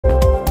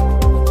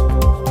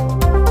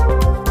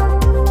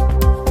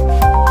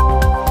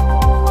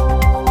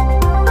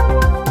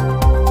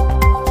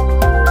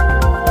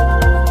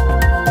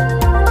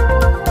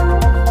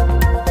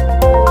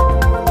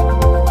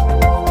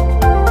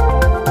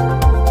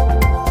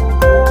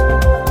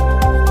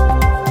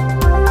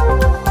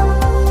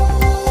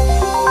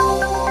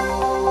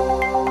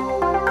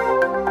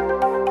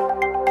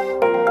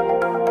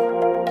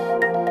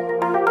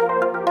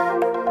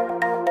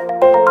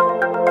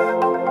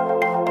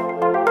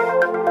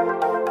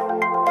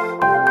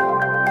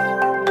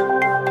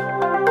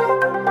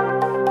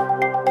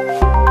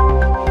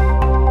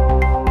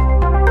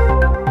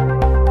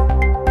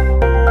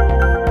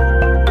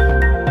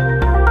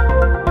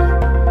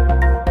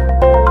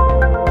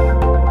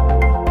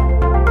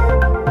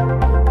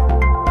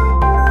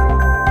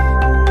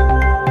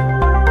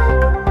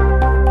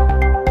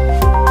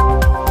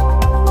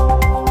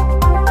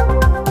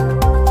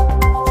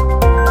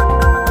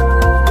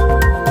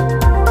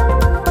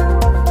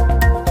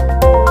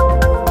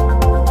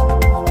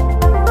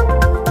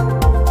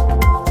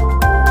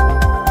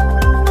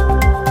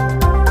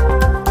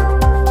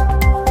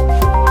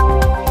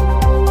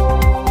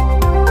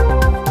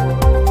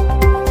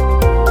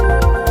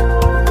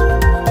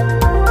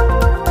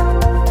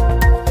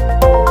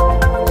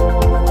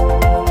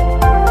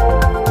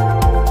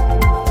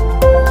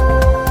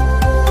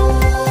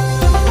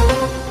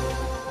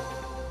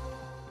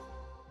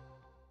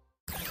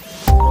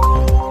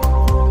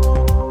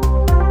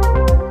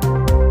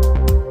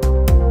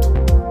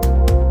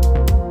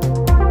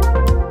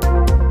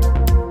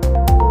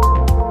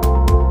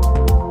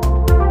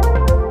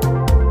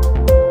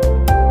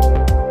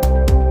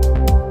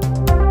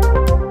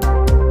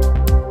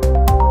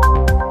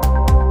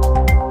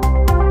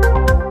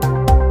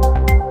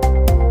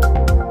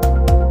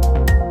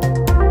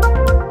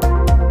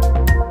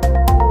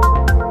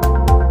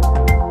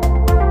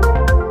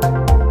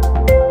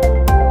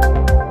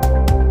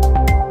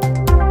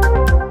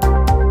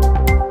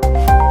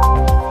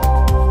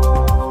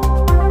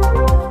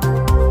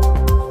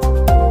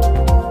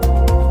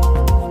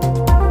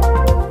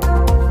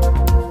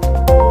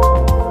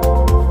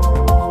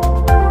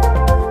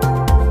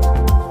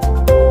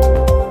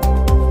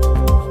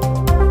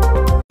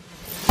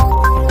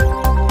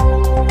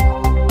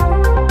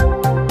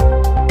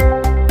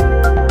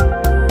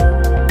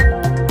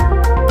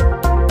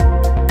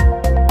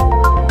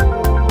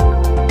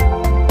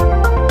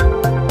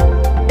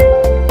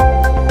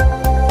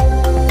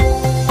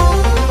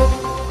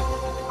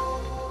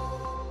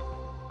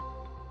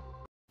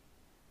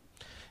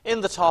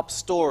In the top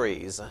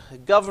stories,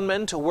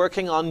 government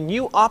working on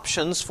new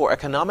options for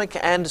economic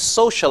and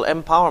social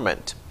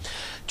empowerment.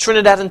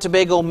 Trinidad and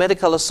Tobago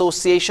Medical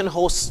Association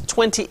hosts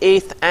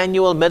 28th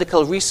Annual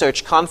Medical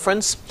Research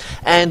Conference,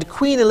 and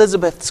Queen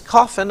Elizabeth's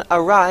coffin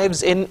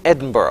arrives in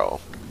Edinburgh.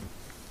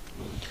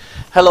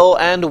 Hello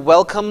and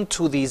welcome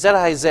to the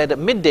ZIZ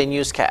Midday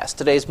Newscast.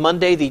 Today is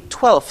Monday, the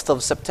 12th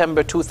of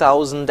September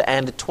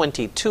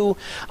 2022.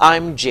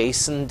 I'm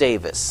Jason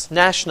Davis.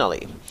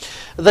 Nationally,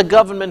 the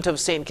government of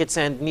St. Kitts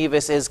and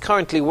Nevis is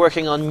currently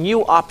working on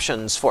new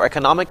options for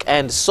economic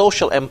and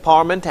social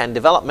empowerment and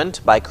development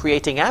by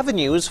creating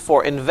avenues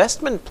for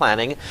investment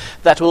planning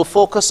that will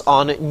focus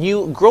on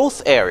new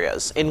growth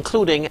areas,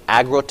 including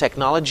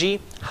agrotechnology,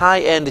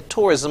 high-end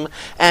tourism,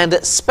 and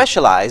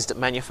specialized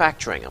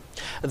manufacturing.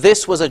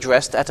 This was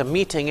addressed at a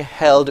meeting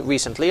held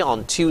recently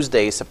on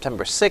Tuesday,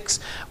 September 6,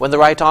 when the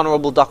Right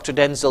Honorable Dr.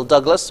 Denzil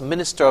Douglas,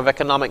 Minister of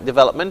Economic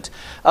Development,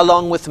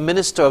 along with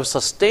Minister of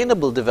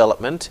Sustainable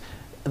Development,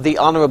 the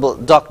Honorable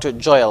Dr.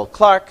 Joel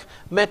Clark,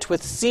 met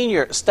with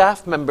senior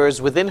staff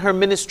members within her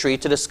ministry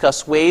to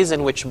discuss ways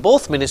in which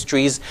both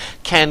ministries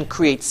can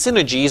create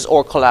synergies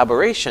or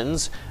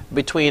collaborations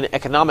between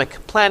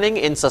economic planning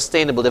in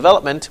sustainable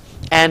development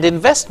and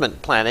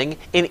investment planning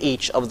in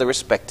each of the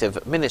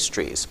respective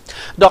ministries.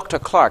 Dr.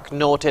 Clark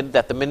noted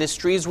that the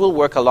ministries will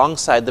work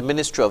alongside the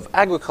Ministry of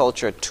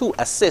Agriculture to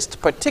assist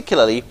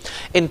particularly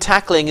in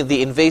tackling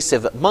the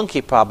invasive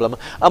monkey problem,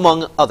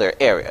 among other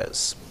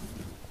areas.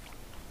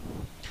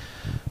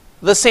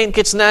 The St.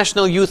 Kitts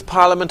National Youth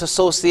Parliament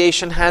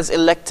Association has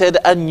elected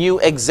a new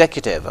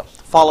executive.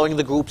 Following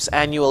the group's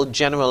annual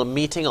general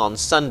meeting on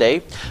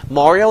Sunday,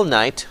 Moriel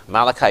Knight,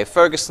 Malachi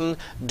Ferguson,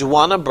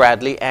 Duana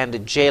Bradley and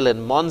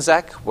Jalen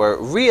Monzak were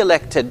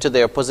re-elected to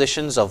their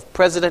positions of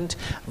President,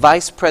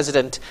 Vice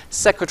President,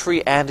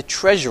 Secretary and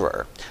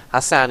Treasurer.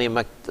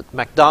 Hassani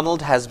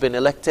MacDonald has been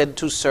elected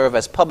to serve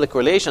as Public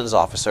Relations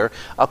Officer,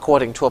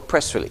 according to a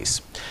press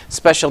release.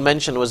 Special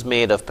mention was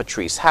made of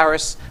Patrice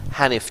Harris,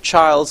 Hanif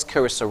Charles,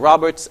 Carissa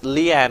Roberts,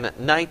 Leanne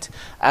Knight,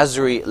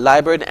 Azuri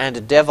Liburd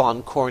and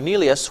Devon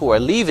Cornelius, who are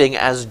leaving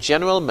as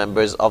general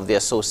members of the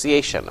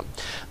association.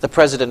 The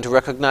President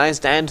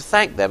recognized and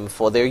thanked them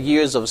for their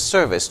years of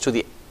service to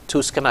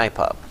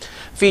Scanaipa.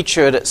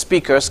 Featured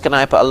speaker,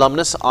 Scanaipa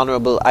alumnus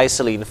Honorable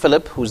Iseline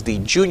Phillip, who's the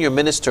Junior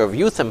Minister of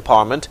Youth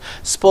Empowerment,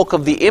 spoke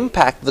of the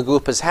impact the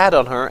group has had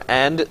on her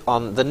and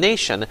on the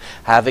nation,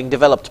 having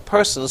developed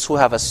persons who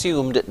have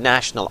assumed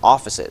national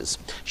offices.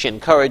 She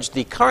encouraged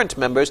the current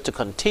members to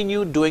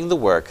continue doing the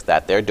work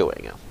that they're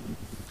doing.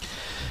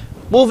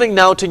 Moving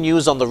now to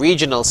news on the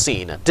regional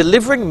scene.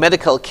 Delivering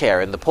medical care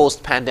in the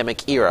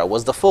post-pandemic era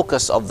was the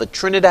focus of the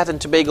Trinidad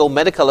and Tobago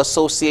Medical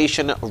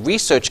Association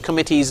Research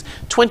Committee's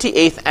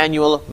 28th Annual